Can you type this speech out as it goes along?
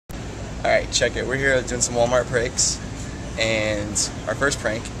Alright, check it. We're here doing some Walmart pranks, and our first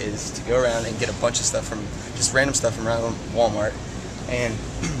prank is to go around and get a bunch of stuff from, just random stuff from around Walmart. And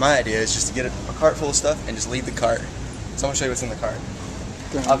my idea is just to get a cart full of stuff and just leave the cart. So I'm going to show you what's in the cart.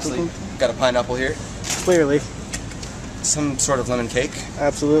 Obviously, got a pineapple here. Clearly. Some sort of lemon cake.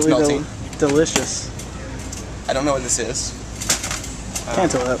 Absolutely delicious. I don't know what this is.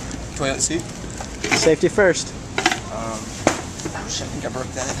 Cantaloupe. Toilet seat. Safety first. Oh shit, I think I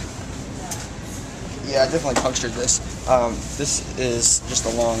broke that. Yeah, I definitely punctured this. This is just a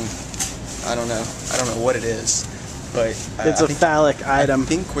long, I don't know what it is, but it's a phallic item. I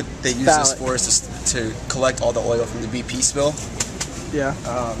think what they use this for is just to collect all the oil from the BP spill. Yeah.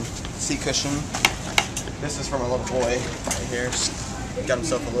 Seat cushion. This is from a little boy right here. Just got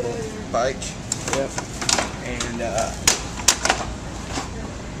himself a little bike. Yep. And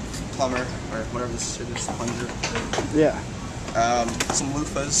plumber, or whatever this shit is, plunger. Yeah. Some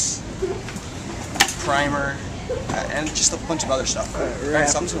loofahs, primer, and just a bunch of other stuff. Alright,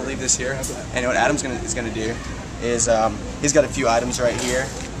 so I'm just gonna leave this here. And what Adam's is gonna do is he's got a few items right here.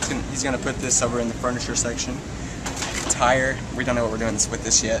 He's gonna put this over in the furniture section. Tire. We don't know what we're doing with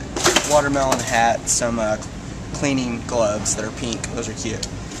this yet. Watermelon hat. Some cleaning gloves that are pink. Those are cute.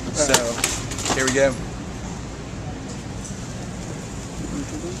 So here we go.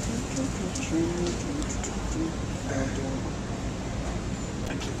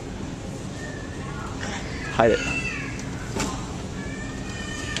 Hide it.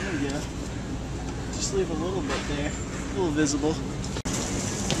 There we go. Just leave a little bit there. A little visible.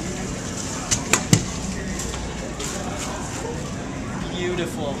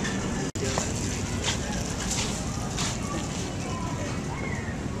 Beautiful.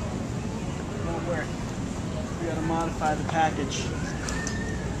 Won't work. We gotta modify the package.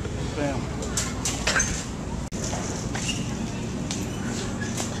 Boom.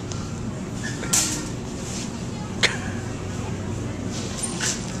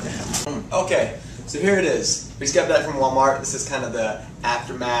 Okay, so here it is. We just got that from Walmart. This is kind of the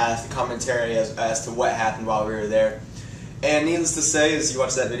aftermath commentary as to what happened while we were there. And needless to say, as you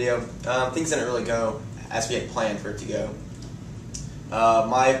watch that video, things didn't really go as we had planned for it to go.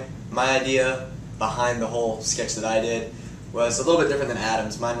 My idea behind the whole sketch that I did was a little bit different than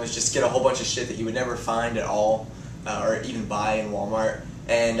Adam's. Mine was just get a whole bunch of shit that you would never find at all, or even buy in Walmart,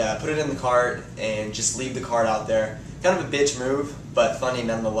 and put it in the cart and just leave the cart out there. Kind of a bitch move, but funny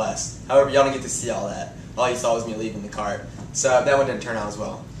nonetheless. However, y'all don't get to see all that. All you saw was me leaving the cart. So that one didn't turn out as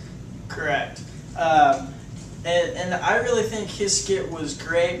well. Correct. And I really think his skit was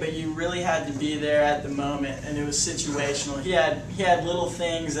great, but you really had to be there at the moment, and it was situational. He had little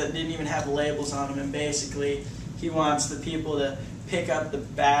things that didn't even have labels on them, and basically he wants the people to pick up the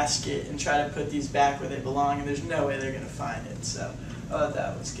basket and try to put these back where they belong, and there's no way they're going to find it. So I thought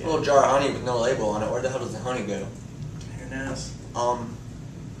that was good. A little jar of honey with no label on it. Where the hell does the honey go? Who knows?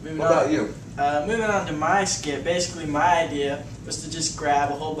 What about you? Moving on to my skit, basically my idea was to just grab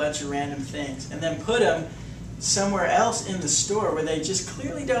a whole bunch of random things and then put them somewhere else in the store where they just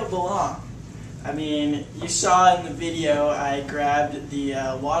clearly don't belong. I mean, you saw in the video I grabbed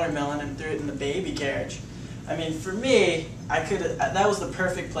the watermelon and threw it in the baby carriage. I mean, for me, that was the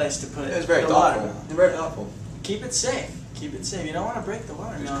perfect place to put it. It was very thoughtful. Very thoughtful. Keep it safe. Keep it safe. You don't want to break the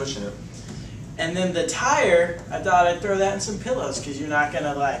watermelon. Just pushing it. And then the tire, I thought I'd throw that in some pillows because you're not going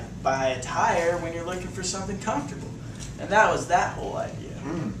to like buy a tire when you're looking for something comfortable. And that was that whole idea.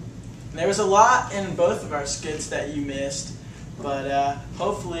 There was a lot in both of our skits that you missed, but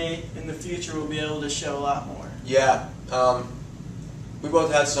hopefully in the future we'll be able to show a lot more. Yeah, we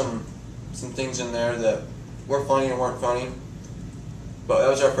both had some things in there that were funny and weren't funny, but that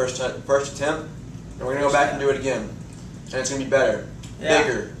was our first attempt, and we're gonna go back and do it again, and it's gonna be better,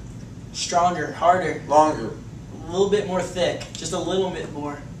 bigger, stronger, harder, longer, a little bit more thick, just a little bit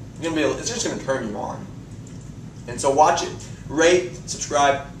more. It's just gonna turn you on, and so watch it, rate,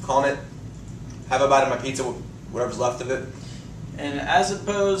 subscribe, comment, have a bite of my pizza, whatever's left of it. And as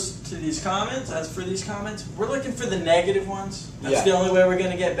opposed to these comments, we're looking for the negative ones. That's the only way we're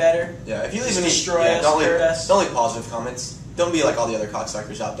going to get better. Yeah, if you leave hurt us. Don't leave positive comments. Don't be like all the other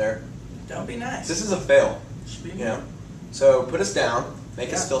cocksuckers out there. Don't be nice. This is a fail. You know? So put us down,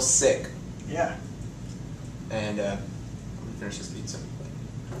 make us feel sick. Yeah. And I'm going to finish this pizza.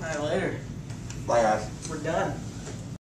 All right, later. Bye, guys. We're done.